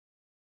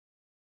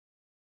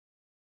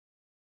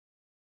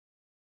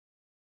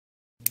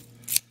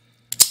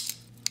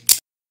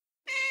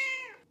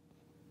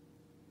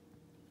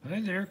Hi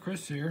there,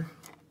 Chris here.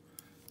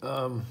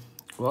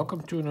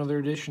 Welcome to another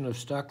edition of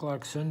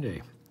Stocklock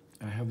Sunday.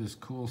 I have this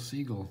cool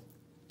Segal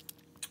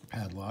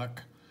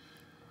padlock,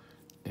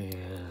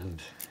 and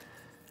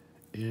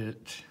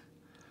there's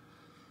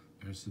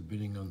the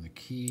bitting on the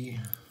key.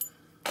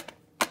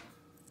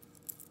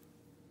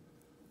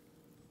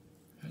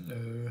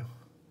 Hello.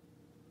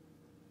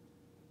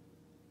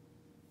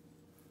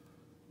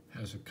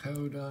 Has a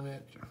code on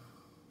it.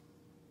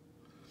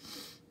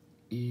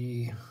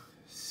 ECAE.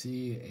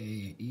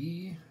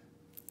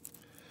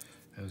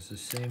 Has the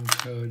same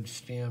code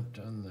stamped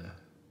on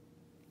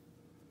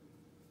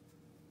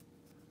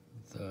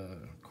the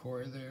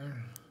core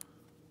there.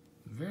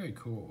 Very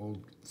cool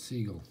old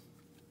Segal.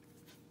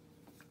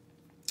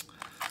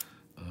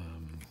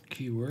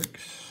 Key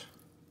works.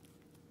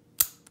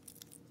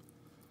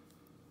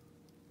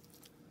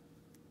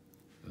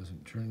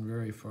 Doesn't turn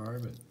very far,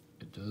 but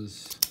it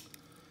does.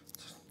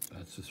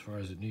 That's as far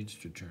as it needs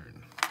to turn.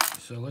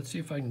 So let's see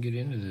if I can get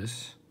into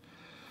this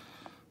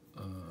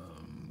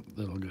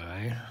little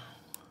guy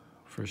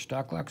for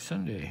Stocklock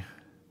Sunday.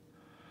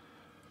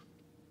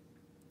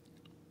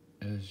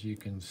 As you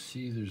can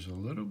see, there's a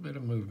little bit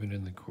of movement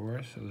in the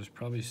core, so there's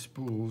probably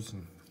spools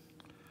and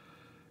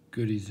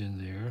goodies in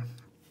there.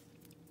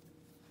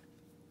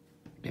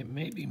 It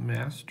may be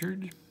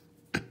mastered.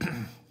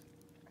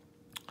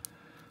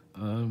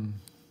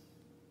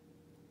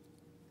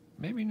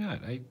 Maybe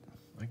not. I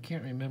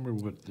can't remember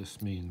what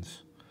this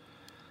means.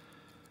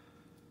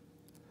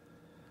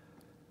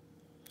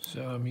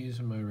 So I'm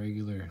using my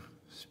regular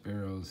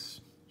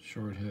Sparrow's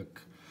short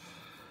hook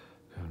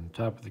on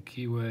top of the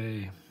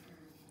keyway,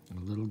 a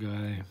little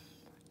guy.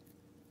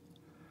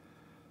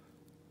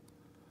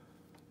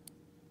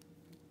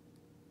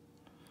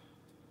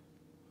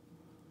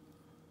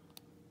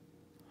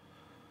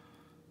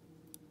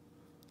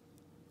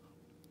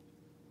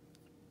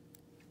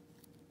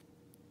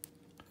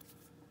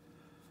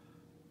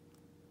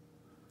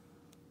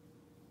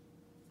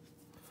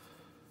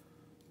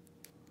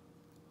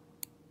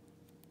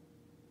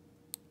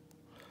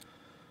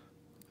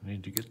 I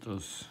need to get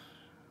those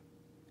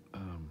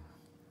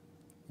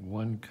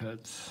 1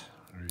 cuts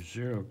or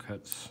 0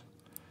 cuts.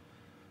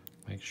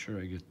 Make sure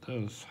I get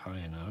those high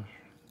enough.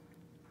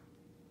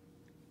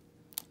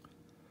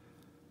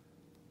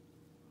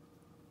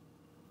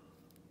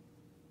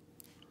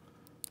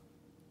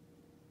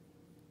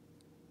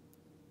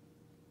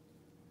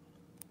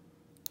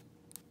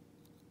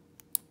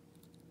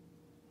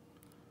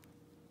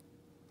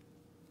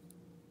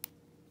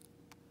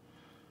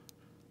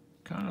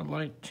 Kind of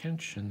light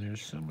tension.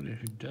 There's somebody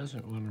who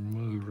doesn't want to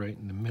move right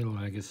in the middle.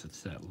 I guess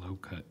it's that low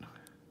cut.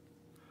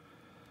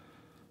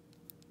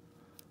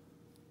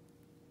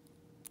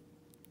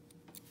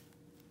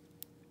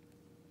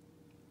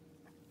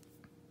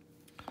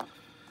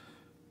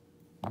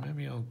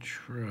 Maybe I'll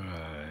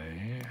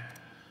try.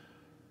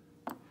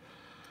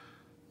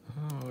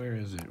 Oh, where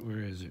is it?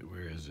 Where is it?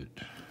 Where is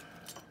it?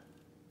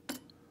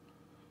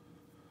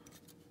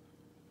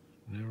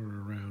 Never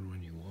around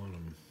when you want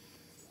them.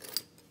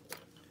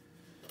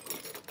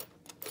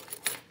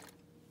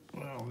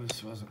 Well,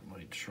 this wasn't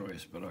my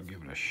choice, but I'll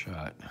give it a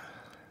shot.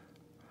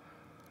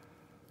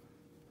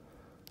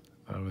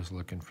 I was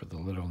looking for the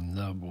little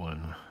nub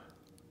one.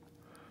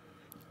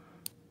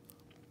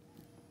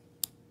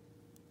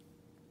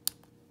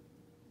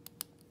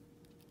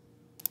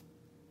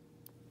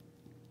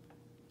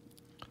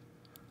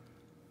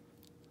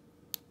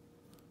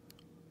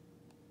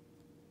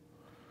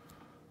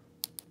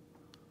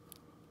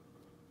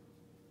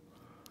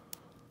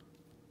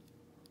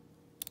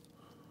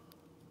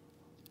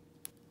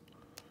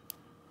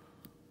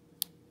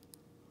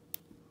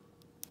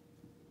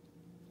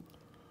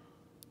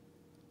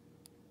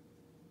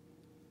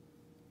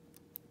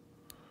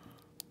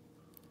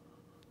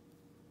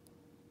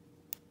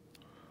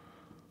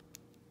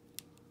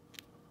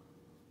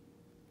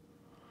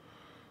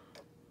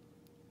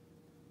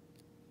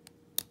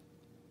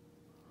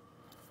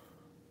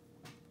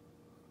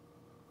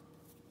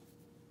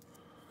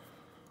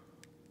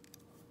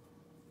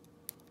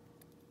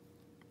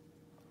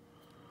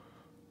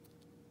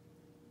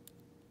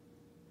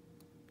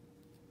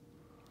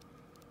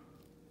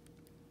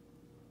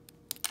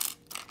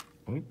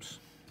 Oops.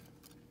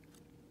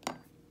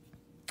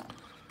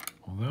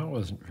 Well, that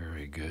wasn't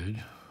very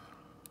good.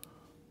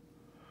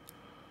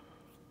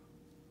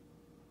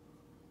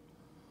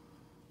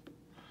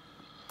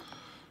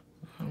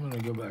 I'm going to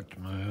go back to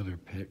my other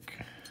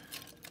pick.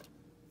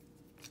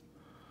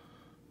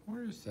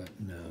 Where's that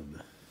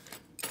nub?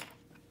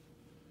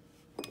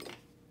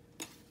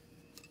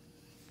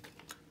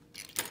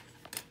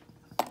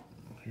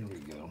 Here we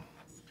go.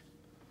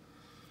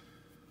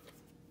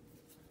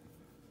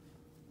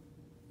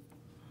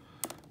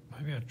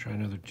 Maybe I'll try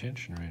another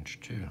tension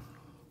wrench too.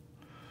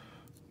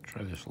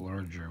 Try this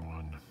larger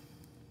one.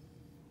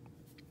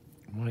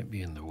 It might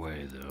be in the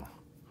way though.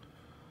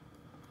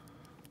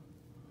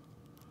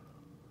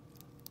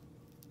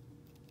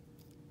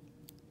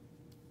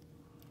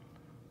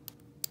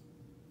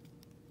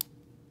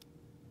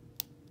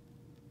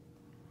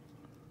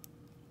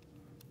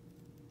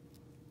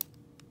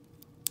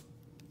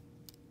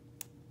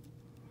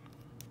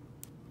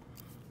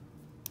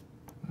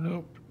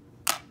 Nope.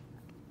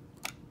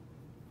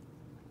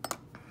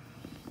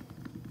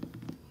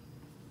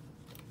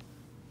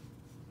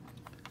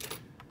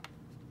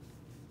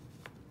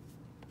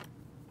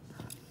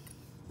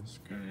 This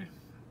guy.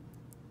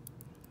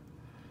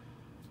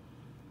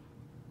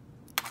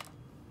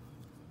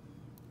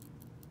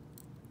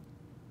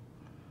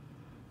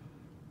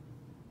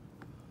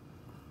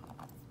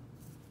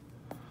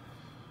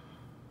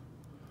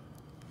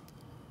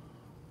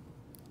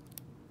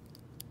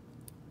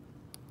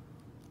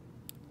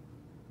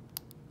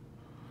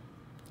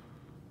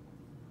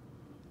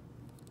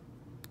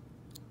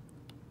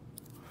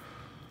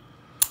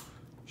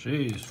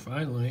 Jeez,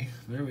 finally.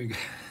 There we go.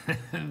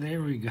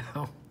 There we go.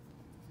 I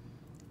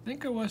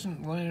think I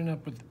wasn't lining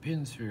up with the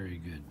pins very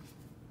good.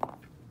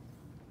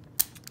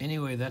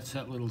 Anyway, that's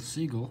that little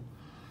Segal.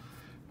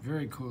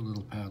 Very cool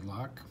little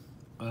padlock.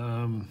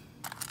 Again,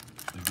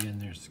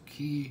 there's the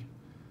key.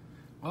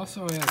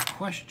 Also, I had a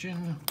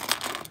question.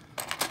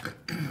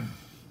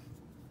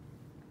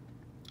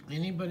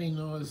 Anybody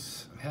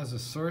has a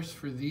source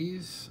for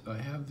these? I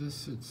have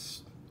this,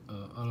 it's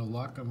on a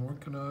lock I'm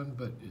working on,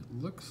 but it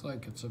looks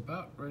like it's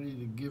about ready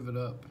to give it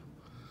up.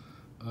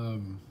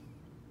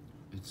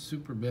 It's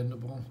super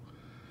bendable.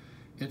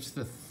 It's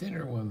the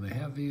thinner one. They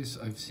have these,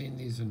 I've seen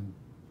these in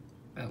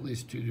at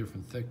least 2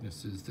 different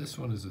thicknesses. This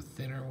one is a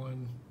thinner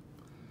one.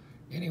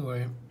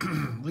 Anyway,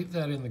 leave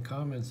that in the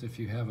comments if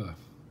you have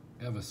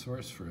a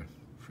source for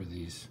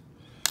these.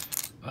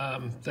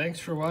 Thanks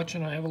for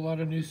watching. I have a lot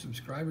of new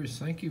subscribers.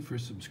 Thank you for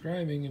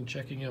subscribing and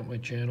checking out my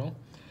channel.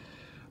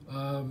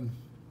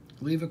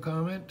 Leave a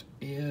comment,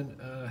 and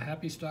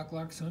happy Stock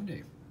Lock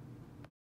Sunday.